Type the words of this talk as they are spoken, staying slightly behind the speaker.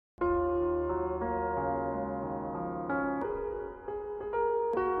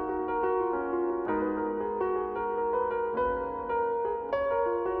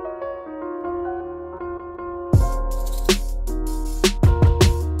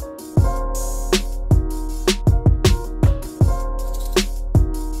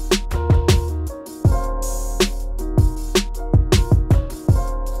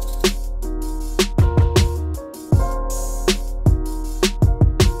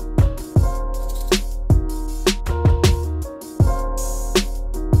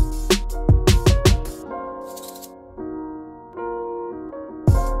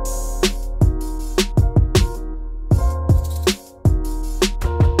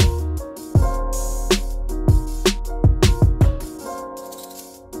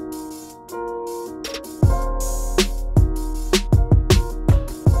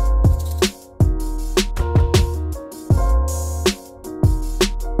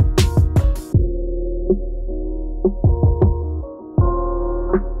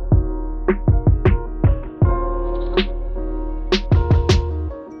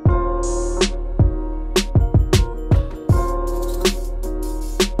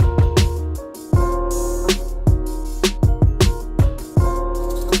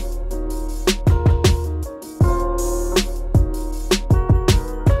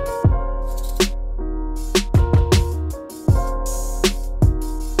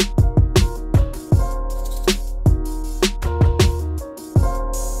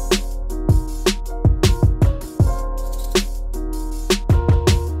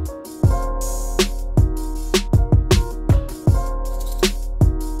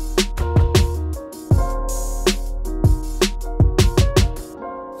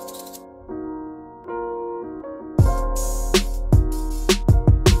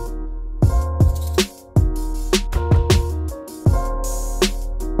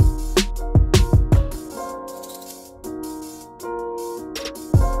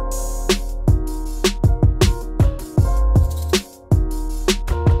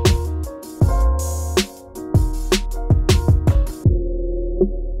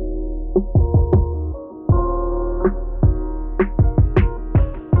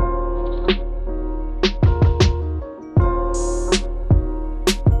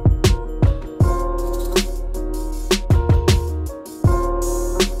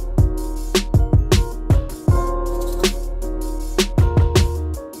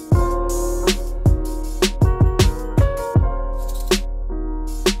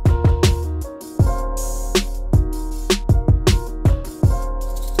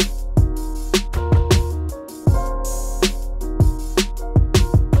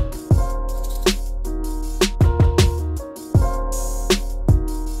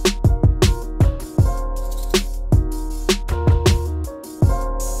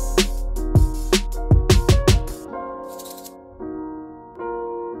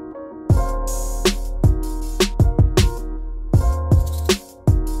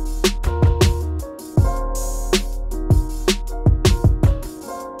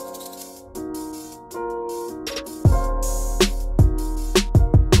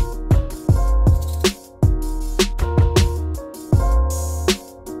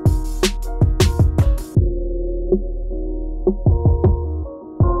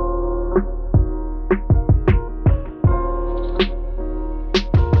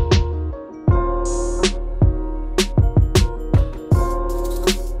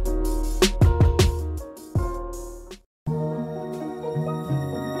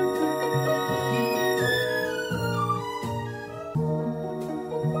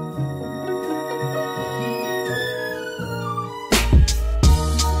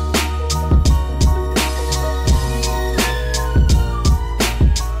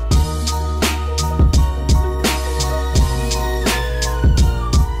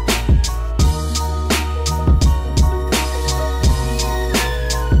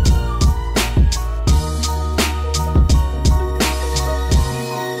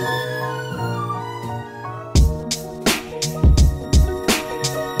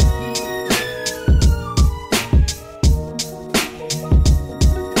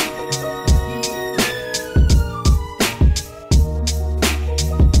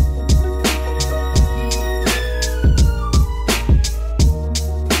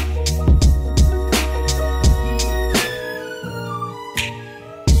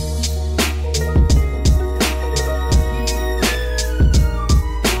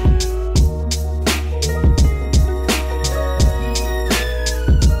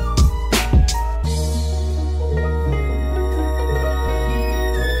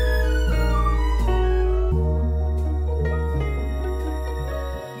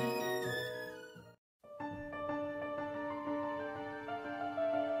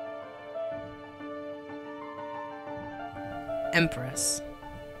Empress.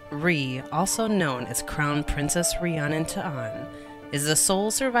 Ri, also known as Crown Princess Rhiannon Ta'an, is the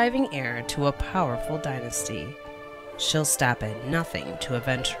sole surviving heir to a powerful dynasty. She'll stop at nothing to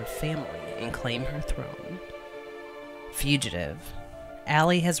avenge her family and claim her throne. Fugitive.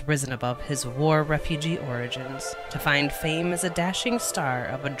 Ali has risen above his war refugee origins to find fame as a dashing star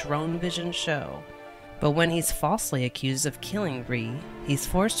of a drone vision show. But when he's falsely accused of killing Ri, he's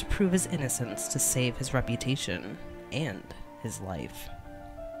forced to prove his innocence to save his reputation and his life.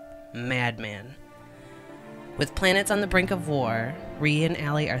 Madman. With planets on the brink of war, Ri and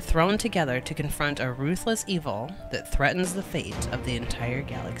Ali are thrown together to confront a ruthless evil that threatens the fate of the entire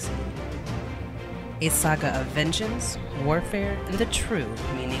galaxy. A saga of vengeance, warfare, and the true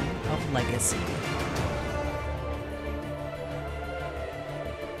meaning of legacy.